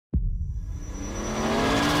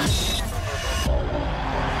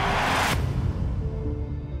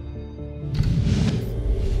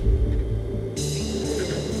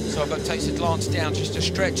Solberg takes a glance down, just a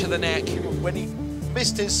stretch of the neck. When he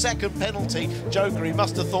missed his second penalty, Joker, he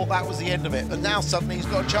must have thought that was the end of it. And now suddenly he's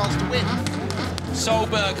got a chance to win.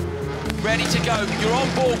 Solberg ready to go. You're on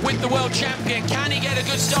board with the world champion. Can he get a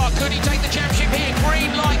good start? Could he take the championship here?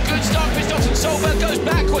 Green light, good start. Christopherson, Solberg goes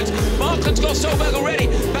backwards. Markland's got Solberg already.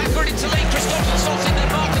 Backward into lead. Christopherson stops in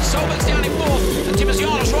there. Markland, Solberg's down in fourth. And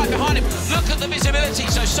Timosjano's right behind him. Look at the visibility.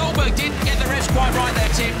 So Solberg didn't get the revs quite right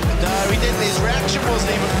there, Tim. No, he didn't. His reaction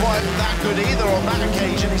wasn't even quite that good either on that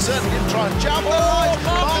occasion. He certainly didn't try and jump.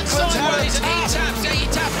 Markland sideways, and he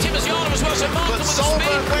taps Timosjano as well. So Markland with a spin.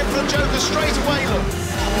 Solberg went for the Joker straight away, look.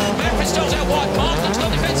 Manfred Stoll's out wide. Markland's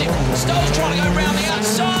got defensive. Stoll's trying to go round the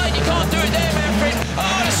outside. You can't do it there, Manfred. Oh,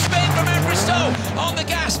 a spin from Manfred Stoll on the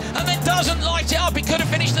gas, and then doesn't light it up. He could have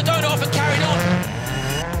finished the donut off and carried on.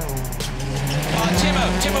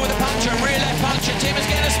 Timo with a puncher, rear left puncher. Timmer's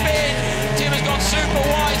getting a spin. Timmer's gone super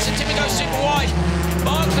wide, so Timmer goes super wide.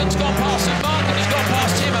 Markland's gone past him. Markland has gone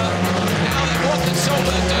past Timmer. Now then, what can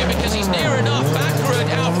Solberg do? Because he's near enough. Backerud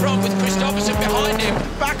out front with Christopherson behind him.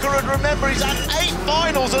 Backerud, remember, he's had 8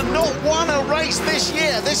 finals and not won a race this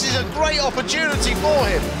year. This is a great opportunity for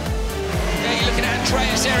him. Yeah, you're looking at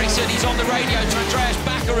Andreas Eriksson. He's on the radio to Andreas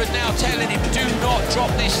Backerud now, telling him, do not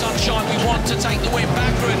drop this, sunshine. We want to take the win.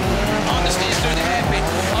 Backerud understeers through the hairpin.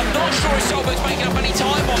 I'm not sure if Solberg's making up any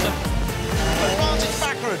time on them. Advantage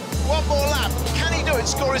Backerud. One more lap. Can he do it?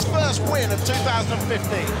 Score his first win of 2015.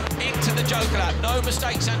 Into the Joker lap. No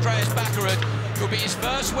mistakes, Andreas Backerud. It will be his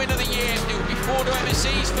first win of the year. It will be Ford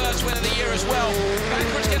MSC's first win of the year as well.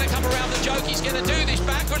 Backerud's going to come around the joke. He's going to do this.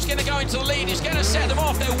 Backerud's going to go into the lead. He's going to set them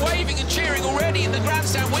off. They're waving and cheering already in the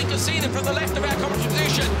grandstand. We can see them from the left of our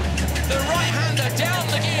competition. The right-hander down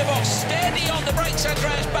the gearbox, steady on the brakes,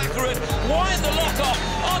 Andreas Backerud. Wind the lock off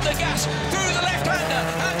on the gas through the left-hander.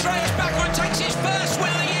 Andreas Backerud takes his first win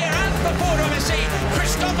of the year and for Ford MSC.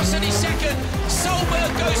 Christopherson is second. Solberg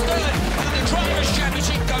goes third. And the Drivers'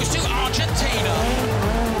 Championship goes to Argentina.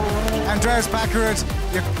 Andreas Backerud,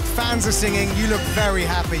 your fans are singing, you look very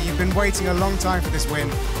happy. You've been waiting a long time for this win.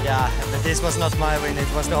 Yeah, but this was not my win,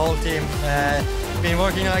 it was the whole team. Been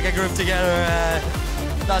working like a group together.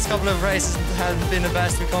 Last couple of races haven't been the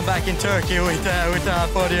best. We come back in Turkey with our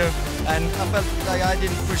podium, and I felt like I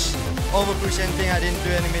didn't over-push anything. I didn't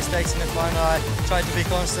do any mistakes in the final. I tried to be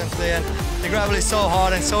constantly, and the gravel is so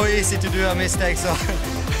hard and so easy to do a mistake. So,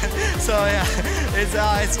 so yeah,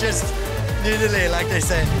 it's just nearly like they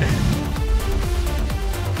say.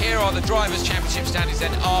 Here are the Drivers' Championship standings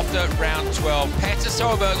then after round 12. Petter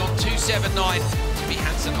Solberg on 2.79, Timmy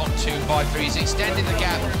Hansen on 2.53. He's extending the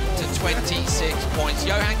gap to 26 points.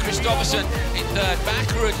 Johan Christopherson in third,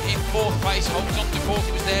 Backerud in fourth place, holds on to fourth.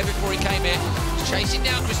 He was there before he came in. He's chasing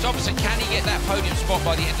down Christopherson. Can he get that podium spot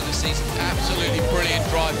by the end of the season? Absolutely brilliant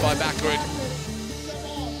drive by Backerud.